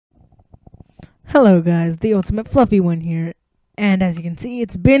Hello guys, the ultimate fluffy one here, and as you can see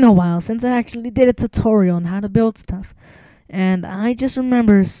it's been a while since I actually did a tutorial on how to build stuff, and I just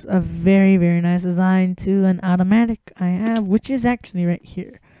remember a very nice design to an automatic I have, which is actually right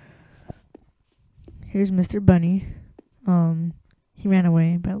here. Here's Mr. Bunny. He ran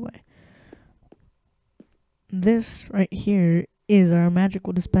away, by the way. This right here is our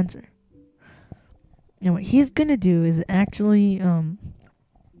magical dispenser. Now what he's gonna do is actually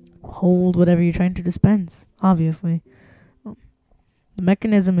hold whatever you're trying to dispense, obviously. The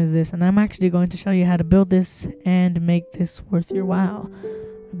mechanism is this, and I'm actually going to show you how to build this and make this worth your while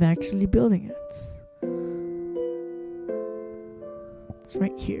of actually building it. It's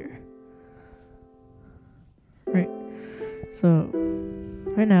right here. Right. So,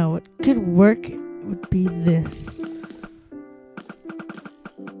 right now, what could work would be this.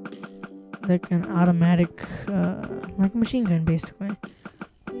 Like an automatic, like a machine gun, basically.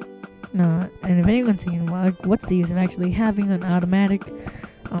 No, and if anyone's thinking, well, like, what's the use of actually having an automatic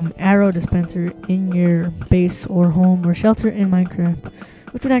arrow dispenser in your base or home or shelter in Minecraft,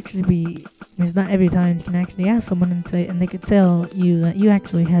 which would actually be, because not every time you can actually ask someone and they could tell you that you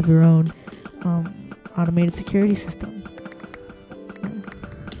actually have your own automated security system.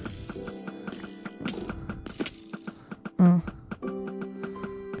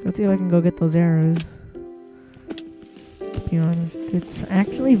 Let's see if I can go get those arrows. To be honest, it's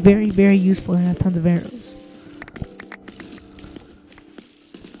actually very useful to have tons of arrows.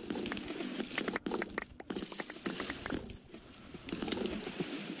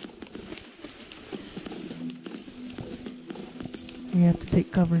 You have to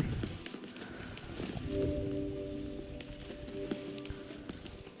take cover.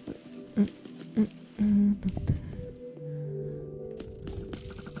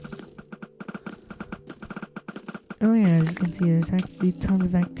 Oh yeah, as you can see, there's actually tons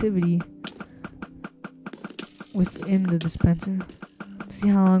of activity within the dispenser. See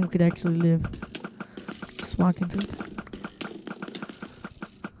how long we could actually live. Just walk into it.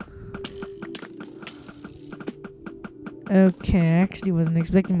 Okay, I actually wasn't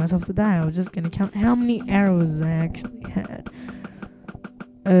expecting myself to die. I was just gonna count how many arrows I actually had.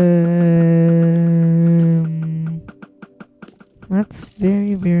 That's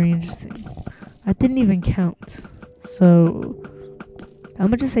very interesting. I didn't even count. So, I'm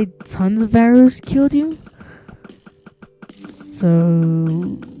gonna just say tons of arrows killed you. So,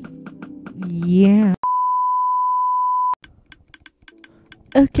 yeah.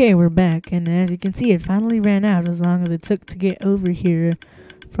 Okay, we're back, and as you can see, it finally ran out as long as it took to get over here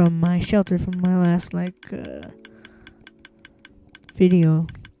from my shelter from my last, video.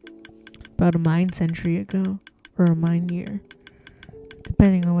 About a mine century ago, or a mine year,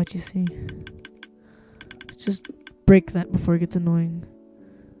 depending on what you see. Let's just break that before it gets annoying.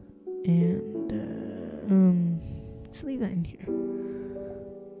 And, let's leave that in here.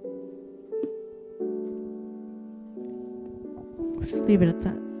 Let's just leave it at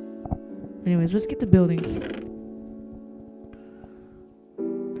that. Anyways, let's get to building.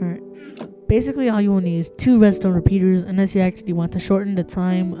 Alright. Basically, all you will need is 2 redstone repeaters, unless you actually want to shorten the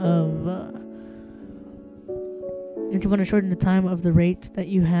time of, the rates that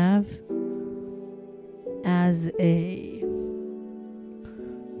you have as a...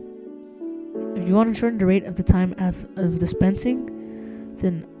 If you want to shorten the rate of the time of dispensing,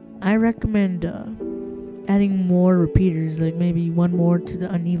 then I recommend adding more repeaters, like maybe 1 more to the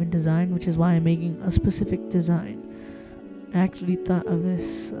uneven design, which is why I'm making a specific design. I actually thought of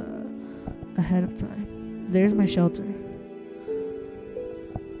this ahead of time. There's my shelter.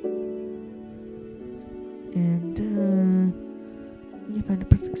 And let me find a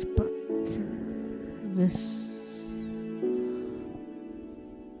perfect spot for this.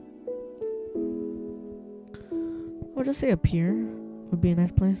 I'll just say up here would be a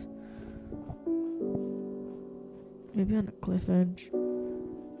nice place. Maybe on a cliff edge.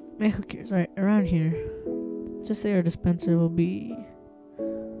 Who cares? Alright, around here. Just say our dispenser will be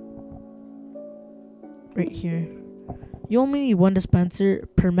right here. You only need 1 dispenser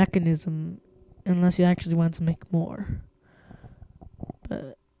per mechanism unless you actually want to make more.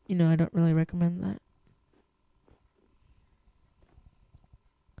 But, I don't really recommend that.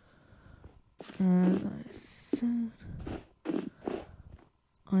 As I said,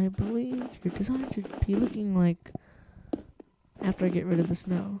 I believe your design should be looking like after I get rid of the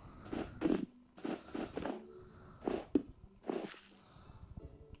snow.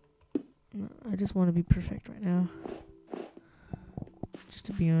 No, I just want to be perfect right now. Just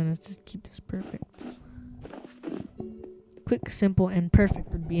to be honest, just keep this perfect. Quick, simple, and perfect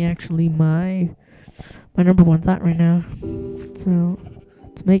would be actually my number 1 thought right now. So,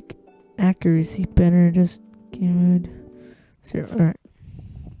 to make accuracy better. Just game mode 0. Alright.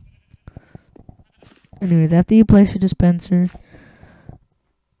 Anyways, after you place your dispenser,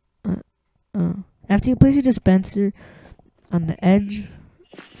 on the edge,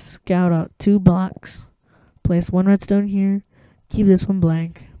 scout out 2 blocks, place 1 redstone here, keep this one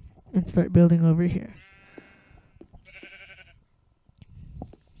blank, and start building over here.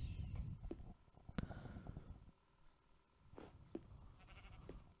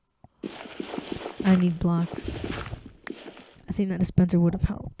 I need blocks. I think that dispenser would have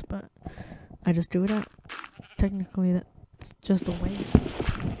helped, but I just drew it out. Technically, that's just a waste.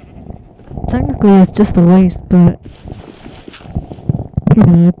 But you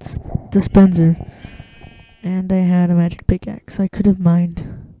know, it's dispenser. And I had a magic pickaxe. I could have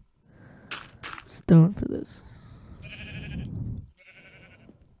mined stone for this.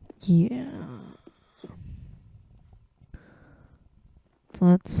 Yeah. So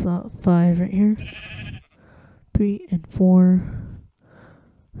that's 5 right here. 3 and 4.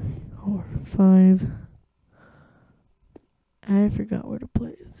 4, 5. I forgot where to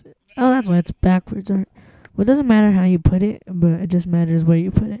place it. Oh, that's why it's backwards. Well, it doesn't matter how you put it, but it just matters where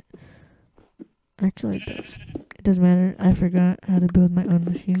you put it. Actually, it does. It doesn't matter. I forgot how to build my own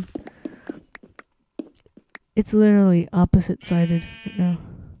machine. It's literally opposite-sided right now.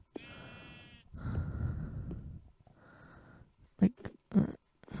 Like,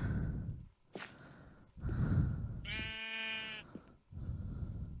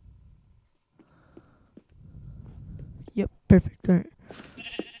 Yep, perfect. Alright.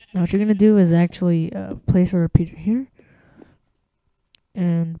 Now what you're gonna do is actually place a repeater here.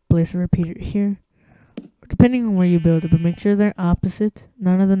 And place a repeater here. Depending on where you build it, but make sure they're opposite.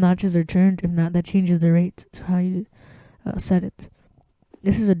 None of the notches are turned. If not, that changes the rate to how you set it.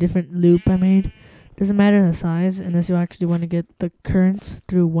 This is a different loop I made. Doesn't matter the size unless you actually want to get the currents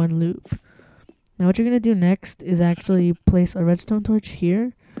through one loop. Now what you're going to do next is actually place a redstone torch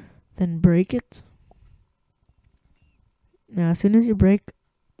here, then break it. Now as soon as you break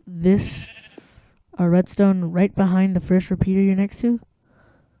this redstone right behind the first repeater you're next to,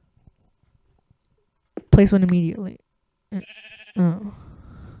 place one immediately. Oh.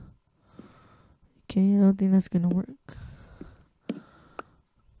 Okay, I don't think that's gonna work.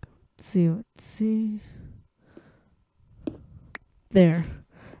 Let's see. There.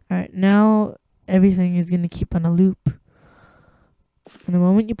 Alright, now everything is gonna keep on a loop. And the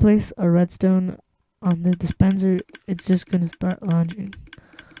moment you place a redstone on the dispenser, it's just gonna start launching.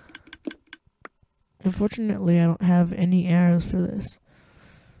 Unfortunately, I don't have any arrows for this.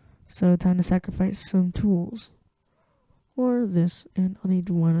 So time to sacrifice some tools. Or this, and I'll need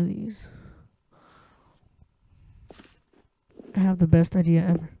one of these. I have the best idea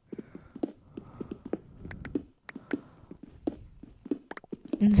ever.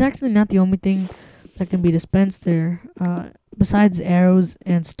 And it's actually not the only thing that can be dispensed there. Besides arrows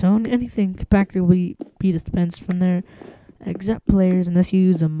and stone, anything can practically be dispensed from there, except players, unless you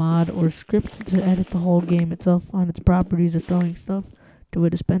use a mod or script to edit the whole game itself on its properties of throwing stuff to a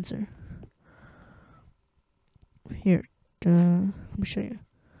dispenser. Here, let me show you.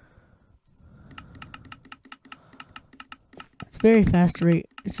 It's very fast rate.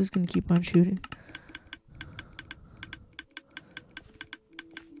 It's just gonna keep on shooting.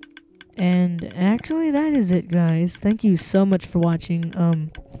 And actually, that is it, guys. Thank you so much for watching.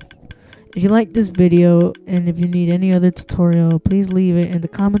 If you like this video and if you need any other tutorial, please leave it in the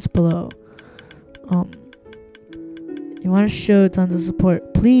comments below. You want to show tons of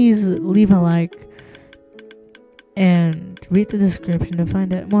support, please leave a like and read the description to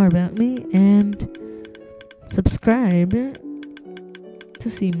find out more about me, and subscribe to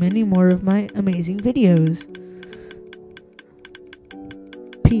see many more of my amazing videos.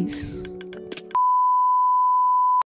 Peace.